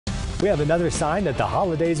We have another sign that the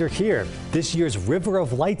holidays are here. This year's River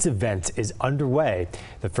of Lights event is underway.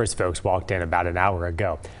 The first folks walked in about an hour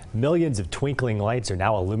ago. Millions of twinkling lights are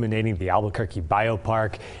now illuminating the Albuquerque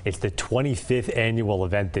BioPark. It's the 25th annual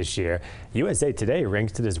event this year. USA Today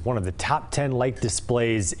ranks it as one of the top 10 light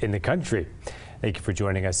displays in the country. Thank you for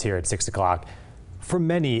joining us here at 6 o'clock. For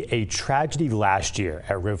many, a tragedy last year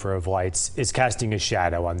at River of Lights is casting a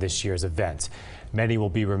shadow on this year's event. Many will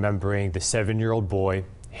be remembering the 7-year-old boy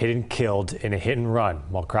hit and killed in a hit and run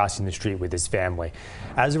while crossing the street with his family.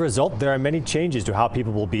 As a result, there are many changes to how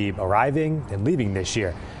people will be arriving and leaving this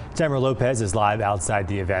year. Tamara Lopez is live outside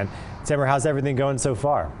the event. Tamara, how's everything going so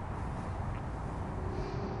far?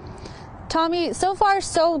 Tommy, so far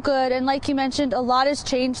so good, and like you mentioned, a lot has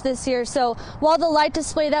changed this year. So while the light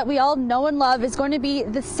display that we all know and love is going to be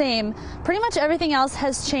the same, pretty much everything else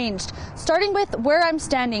has changed. Starting with where I'm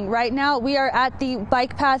standing right now, we are at the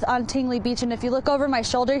bike path on Tingley Beach, and if you look over my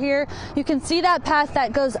shoulder here, you can see that path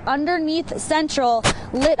that goes underneath Central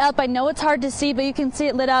lit up. I know it's hard to see, but you can see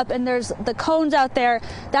it lit up, and there's the cones out there.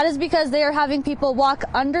 That is because they are having people walk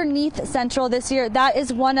underneath Central this year. That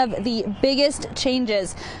is one of the biggest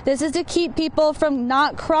changes. This is to keep people from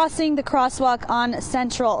not crossing the crosswalk on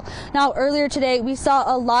Central. Now, earlier today, we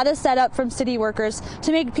saw a lot of setup from city workers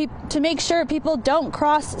to make sure people don't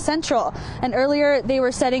cross Central. And earlier, they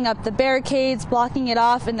were setting up the barricades, blocking it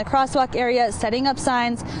off in the crosswalk area, setting up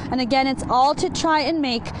signs. And again, it's all to try and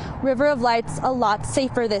make River of Lights a lot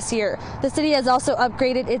safer this year. The city has also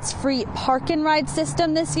upgraded its free park and ride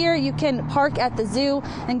system this year. You can park at the zoo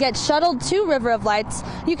and get shuttled to River of Lights.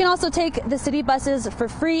 You can also take the city buses for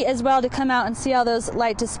free as well to come out and see all those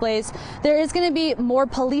light displays. There is going to be more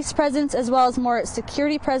police presence as well as more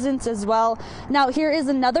security presence as well. Now, here is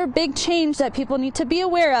another big change that people need to be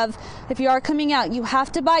aware of. If you are coming out, you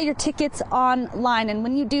have to buy your tickets online, and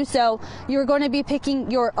when you do so, you're going to be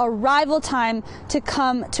picking your arrival time to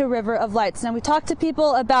come to River of Lights. Now, we talked to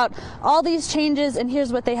people about all these changes, and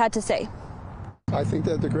here's what they had to say. I think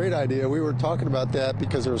that's a great idea. We were talking about that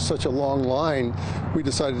because there was such a long line. We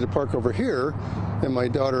decided to park over here, and my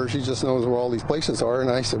daughter, she just knows where all these places are,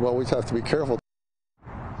 and I said, well, we have to be careful.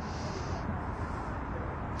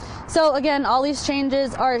 So again, all these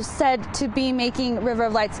changes are said to be making River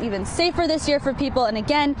of Lights even safer this year for people. And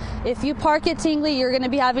again, if you park at Tingley, you're going to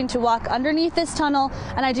be having to walk underneath this tunnel.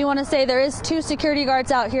 And I do want to say there is 2 security guards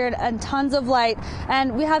out here and tons of light.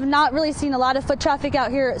 And we have not really seen a lot of foot traffic out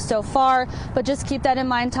here so far, but just keep that in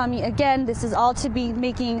mind, Tommy. Again, this is all to be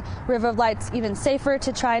making River of Lights even safer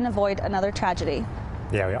to try and avoid another tragedy.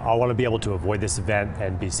 Yeah, we all want to be able to avoid this event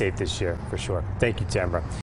and be safe this year, for sure. Thank you, Tamara.